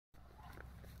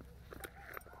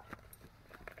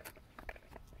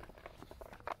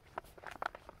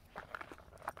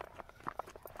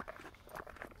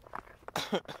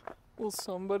Will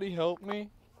somebody help me?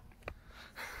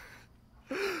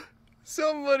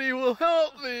 Somebody will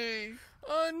help me!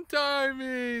 Untie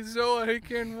me so I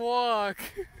can walk.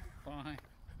 Fine.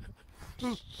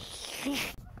 Oh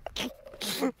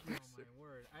my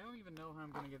word. I don't even know how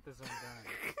I'm gonna get this undone.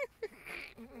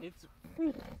 It's...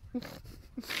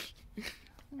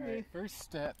 Alright, first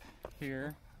step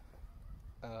here.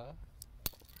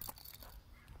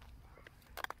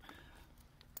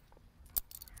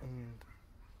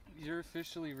 You're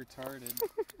officially retarded.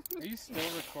 Are you still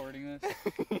recording this?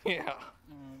 Yeah.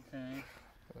 Okay.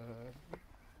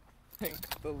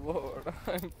 Thank the Lord,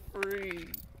 I'm free.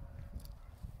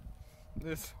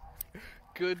 This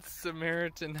good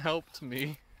Samaritan helped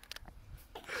me.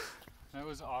 That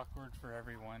was awkward for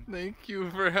everyone. Thank you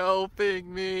for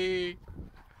helping me.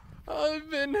 I've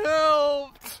been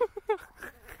helped.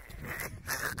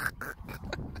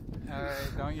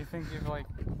 Alright, don't you think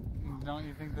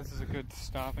this is a good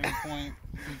stopping point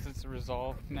since it's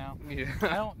resolved now? Yeah.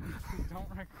 Don't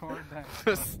record that.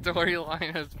 The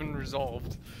storyline has been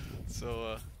resolved.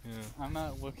 So, yeah. I'm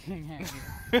not looking at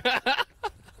you.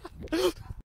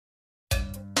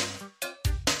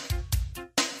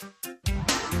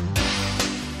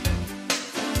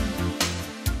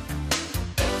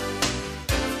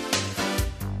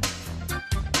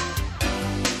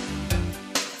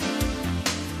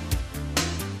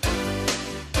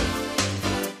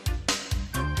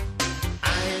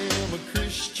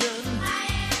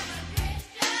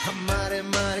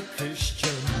 Mighty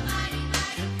Christian.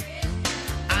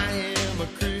 I am a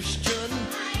Christian.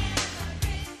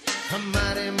 A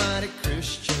mighty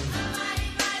Christian.